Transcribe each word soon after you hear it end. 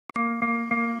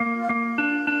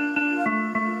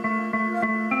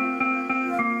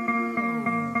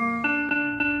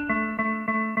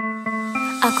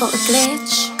I got a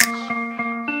glitch.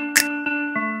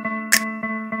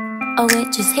 Oh,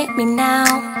 it just hit me now.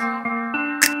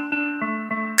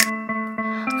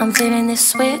 I'm feeling this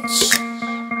switch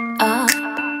up.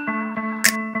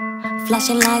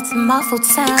 Flashing lights and muffled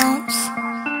sounds.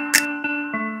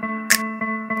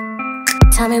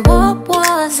 Tell me what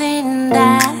was in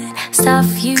that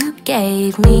stuff you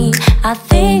gave me. I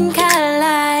think I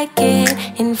like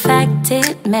it. In fact,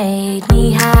 it made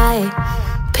me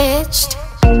high-pitched.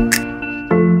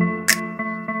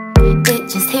 It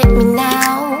just hit me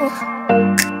now.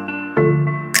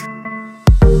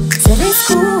 Said it's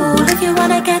cool if you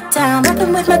wanna get down,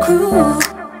 rapping with my crew.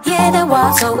 Yeah, there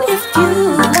was. So if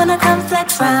you wanna come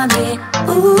flex round here,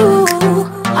 ooh,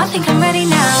 I think I'm ready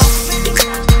now.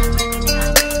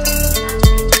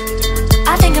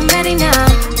 I think I'm ready now.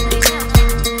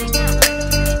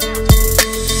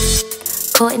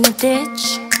 Caught in a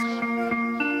ditch,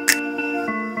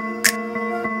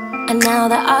 and now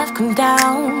that I've come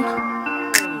down,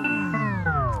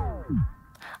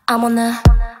 I'm on the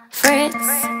fritz.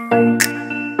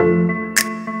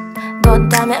 God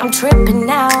damn it, I'm tripping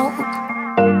now.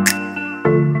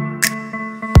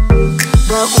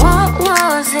 But what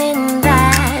was in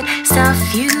that stuff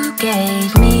you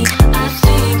gave me? I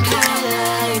think I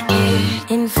like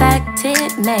it. In fact,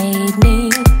 it made me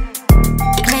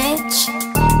glitch.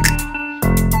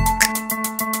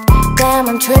 Damn,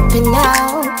 I'm tripping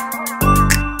now.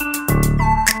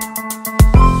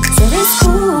 Said it's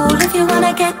cool if you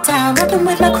wanna get down, rapping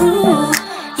with my crew.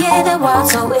 Yeah, there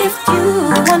was. So if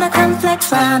you wanna come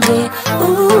flex round here,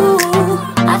 ooh,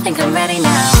 I think I'm ready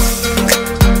now.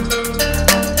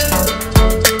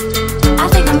 I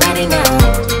think I'm ready now.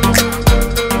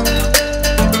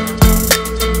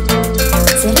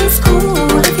 Said it's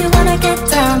cool if you wanna get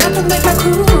down, rapping with my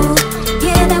crew.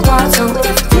 Yeah, there was. So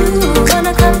if you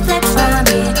wanna come flex round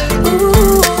here,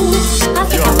 ooh, I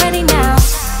think I'm ready now.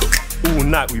 All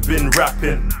night we've been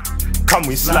rapping. Come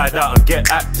we slide out and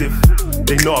get active.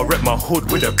 They know I rep my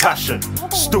hood with a passion.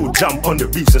 Still jump on the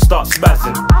beats and start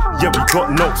spazzing. Yeah, we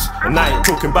got notes, and I ain't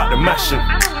talking about the mashing.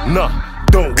 Nah,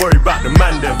 don't worry about the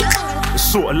man them. It's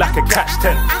sorta like a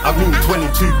catch-10. I mean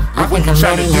 22, but what you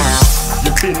tryna do?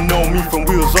 You been know me from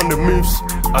wheels on the moves.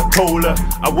 I told her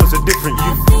I was a different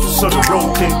youth. So the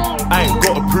road king, I ain't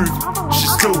got a proof. She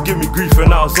still give me grief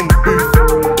when I was in the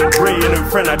booth. Ray and a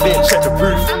friend, I didn't check the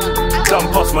proof. Done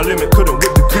past my limit, couldn't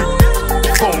whip the coupe.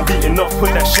 Phone beating up, put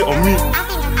that shit on me.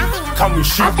 Can we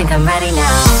shoot? I think I'm ready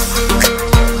now.